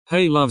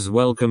Hey loves,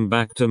 welcome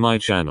back to my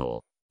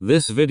channel.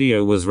 This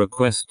video was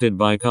requested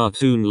by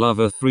Cartoon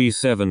Lover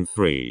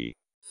 373.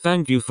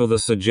 Thank you for the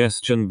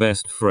suggestion,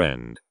 best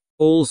friend.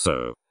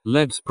 Also,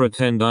 let's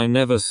pretend I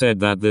never said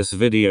that this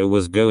video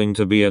was going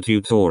to be a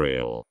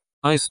tutorial.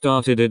 I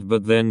started it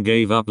but then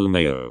gave up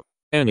LMAO.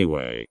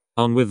 Anyway,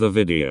 on with the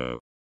video.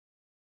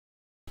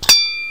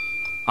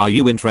 Are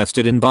you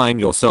interested in buying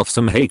yourself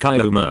some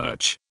Haikyuu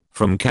merch?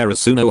 From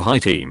Karasuno High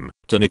Team,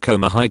 to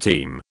Nikoma High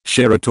Team,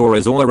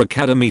 Shiratorizawa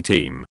Academy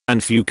Team,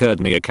 and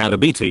Fukurni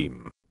Academy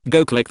Team.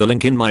 Go click the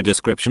link in my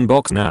description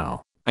box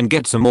now, and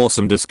get some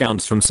awesome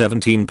discounts from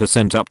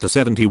 17% up to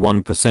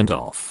 71%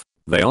 off.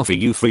 They offer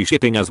you free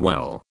shipping as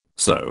well.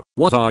 So,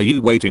 what are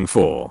you waiting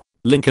for?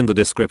 Link in the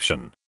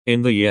description.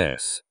 In the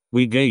yes,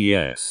 we gay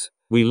yes,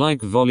 we like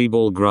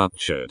volleyball group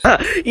chat.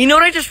 You know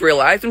what I just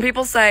realized when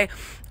people say,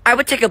 I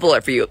would take a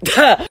bullet for you?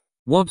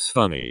 What's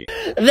funny?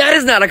 That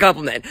is not a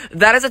compliment.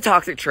 That is a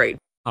toxic trait.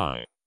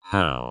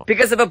 How?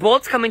 Because if a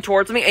bullet's coming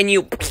towards me and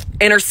you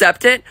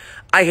intercept it,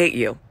 I hate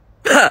you.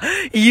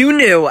 You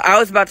knew I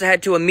was about to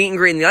head to a meet and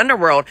greet in the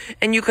underworld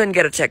and you couldn't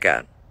get a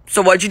ticket.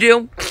 So what'd you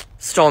do?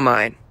 Stole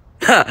mine.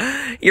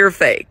 You're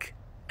fake.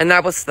 And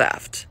that was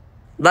theft.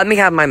 Let me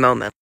have my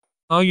moment.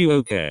 Are you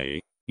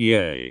okay?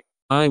 Yay.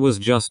 I was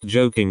just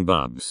joking,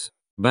 bubs.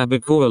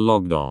 Babakura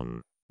logged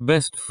on.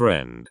 Best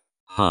friend.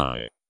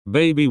 Hi.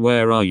 Baby,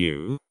 where are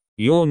you?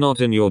 You're not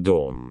in your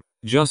dorm.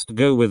 Just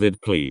go with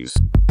it, please.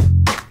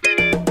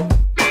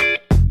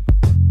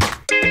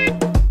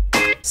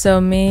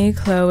 So me,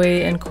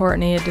 Chloe, and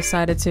Courtney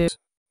decided to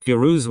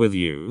Kiru's with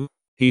you?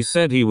 He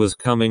said he was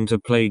coming to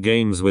play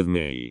games with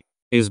me.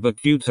 Is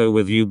Bakuto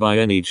with you by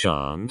any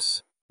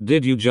chance?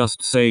 Did you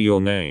just say your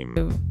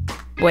name?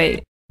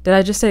 Wait, did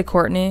I just say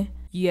Courtney?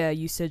 Yeah,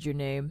 you said your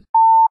name.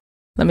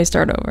 Let me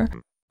start over.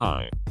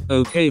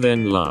 Okay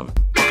then, love.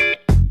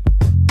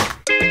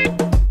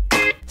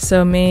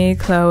 So me,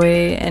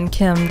 Chloe, and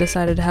Kim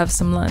decided to have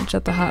some lunch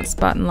at the hot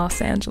spot in Los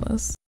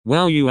Angeles.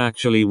 Wow, you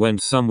actually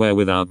went somewhere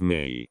without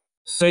me.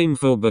 Same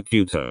for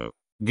Bakuto.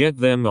 Get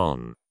them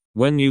on.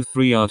 When you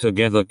three are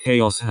together,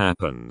 chaos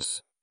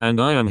happens.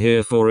 And I am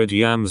here for it.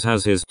 Yams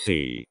has his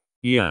tea.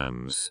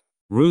 Yams.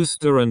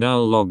 Rooster and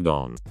Owl logged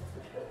on.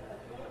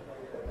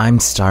 I'm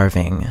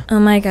starving. Oh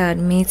my god,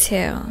 me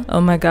too.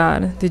 Oh my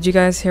god, did you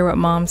guys hear what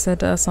Mom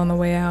said to us on the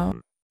way out?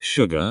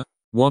 Sugar?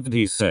 What did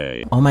he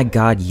say? Oh my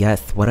god,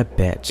 yes, what a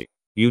bitch.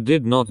 You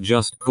did not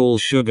just call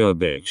Sugar a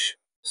bitch,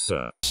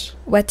 sir.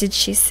 What did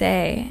she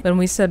say? When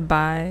we said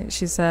bye,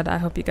 she said, I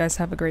hope you guys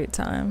have a great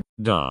time.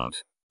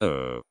 Dart.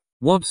 Oh.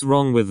 What's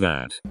wrong with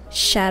that?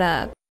 Shut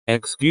up.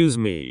 Excuse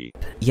me.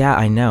 Yeah,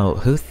 I know.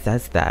 Who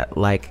says that?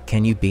 Like,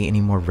 can you be any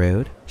more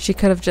rude? She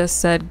could have just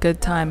said good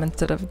time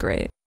instead of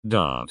great.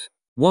 Dart.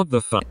 What the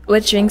fuck?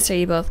 What drinks are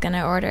you both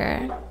gonna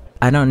order?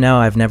 I don't know,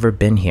 I've never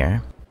been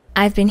here.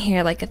 I've been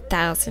here like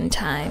 1,000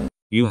 times.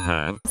 You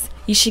have?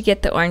 You should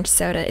get the orange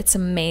soda, it's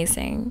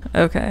amazing.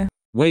 Okay.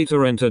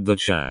 Waiter entered the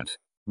chat.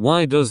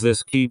 Why does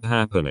this keep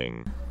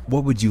happening?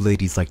 What would you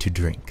ladies like to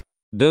drink?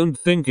 Don't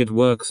think it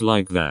works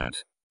like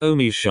that.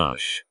 Omi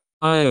shush.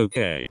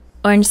 Okay.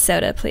 Orange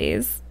soda,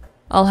 please.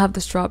 I'll have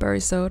the strawberry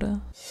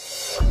soda.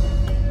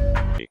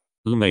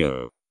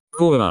 LMAO.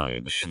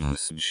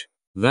 Courage.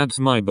 That's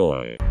my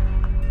boy.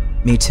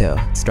 Me too.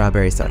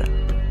 Strawberry soda.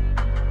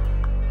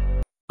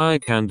 I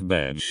can't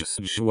bedge.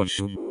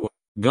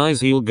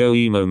 Guys, he'll go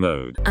emo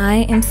mode.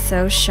 I am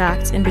so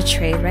shocked and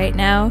betrayed right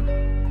now.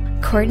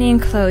 Courtney and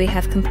Chloe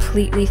have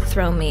completely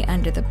thrown me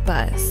under the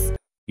bus.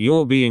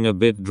 You're being a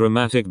bit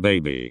dramatic,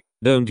 baby,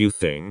 don't you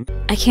think?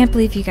 I can't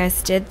believe you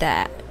guys did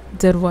that.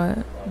 Did what?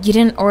 You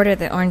didn't order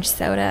the orange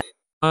soda.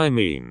 I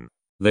mean,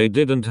 they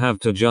didn't have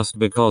to just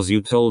because you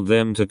told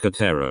them to.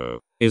 Katero.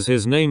 Is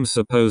his name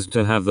supposed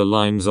to have the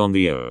lines on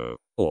the O?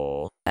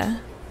 Or?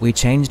 We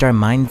changed our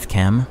minds,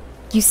 Kim.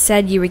 You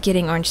said you were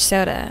getting orange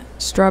soda.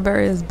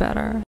 Strawberry is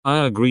better.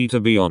 I agree,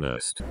 to be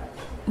honest.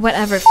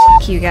 Whatever,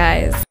 you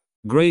guys.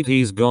 Great,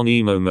 he's gone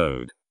emo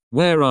mode.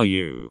 Where are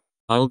you?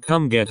 I'll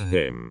come get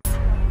him.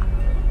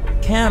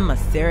 Kim,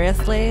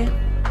 seriously?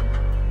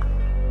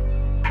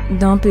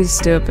 Don't be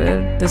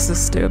stupid. This is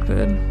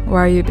stupid. Why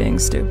are you being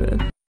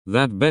stupid?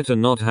 That better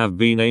not have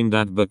been aimed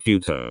at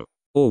Bakuto.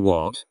 Or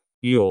what?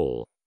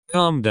 Y'all.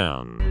 Calm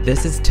down.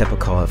 This is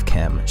typical of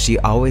Kim. She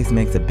always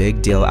makes a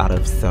big deal out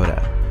of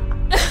soda.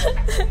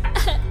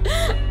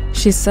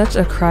 She's such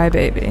a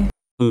crybaby.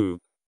 Oop.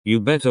 You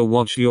better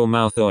watch your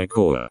mouth,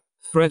 Oikora.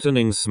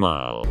 Threatening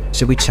smile.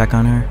 Should we check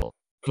on her?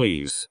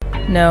 Please.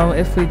 No,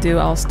 if we do,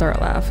 I'll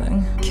start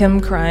laughing. Kim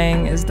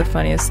crying is the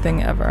funniest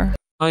thing ever.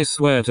 I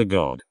swear to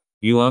God.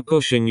 You are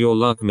pushing your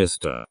luck,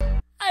 mister.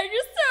 I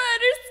just don't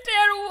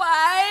understand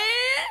why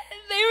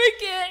they would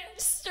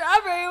get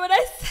strawberry when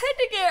I said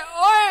to get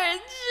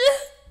orange.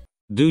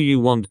 Do you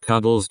want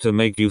cuddles to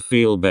make you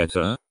feel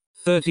better?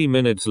 30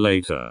 minutes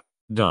later.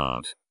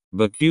 Dart.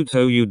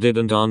 Bakuto, you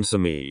didn't answer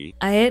me.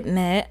 I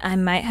admit I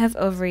might have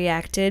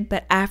overreacted,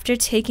 but after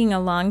taking a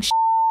long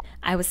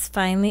I was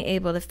finally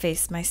able to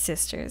face my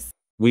sisters.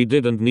 We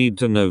didn't need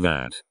to know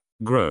that.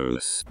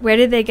 Gross. Where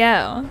did they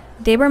go?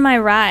 They were my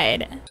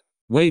ride.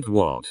 Wait,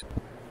 what?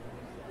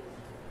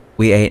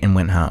 We ate and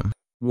went home.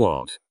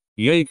 What?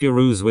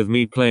 Yakiru's with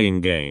me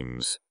playing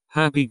games.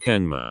 Happy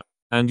Kenma.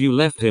 And you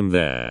left him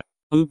there.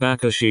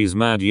 Upakashi's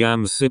mad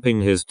yam sipping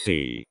his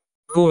tea.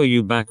 Are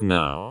you back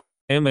now?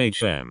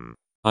 MHM.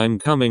 I'm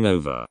coming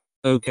over.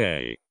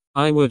 Okay.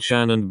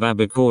 Iwa-chan and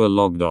Babakor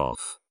logged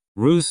off.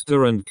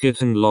 Rooster and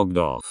Kitten logged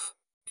off.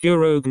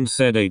 Kuroken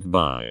said 8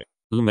 bye.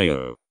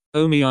 Lumeo.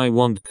 Omi, I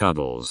want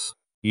cuddles.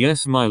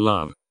 Yes my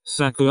love.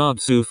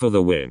 Sakuatsu for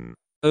the win.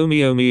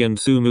 Omi and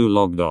Sumu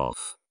logged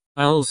off.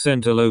 Al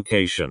sent a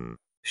location.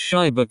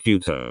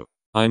 Shibakuto.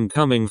 I'm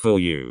coming for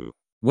you.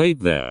 Wait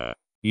there.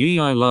 Yee,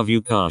 I love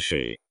you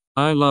Kashi.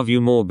 I love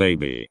you more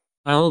baby.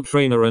 Al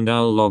Trainer and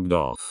Al logged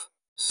off.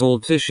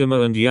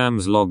 Saltishima and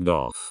Yams logged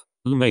off.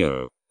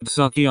 Lumeo.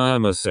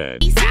 Tsukiyama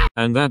said.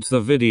 And that's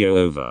the video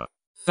over.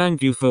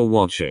 Thank you for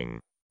watching.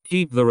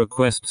 Keep the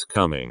requests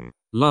coming.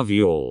 Love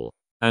you all.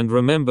 And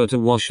remember to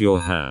wash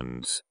your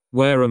hands,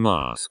 wear a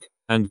mask,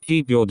 and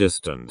keep your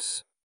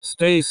distance.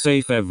 Stay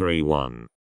safe everyone.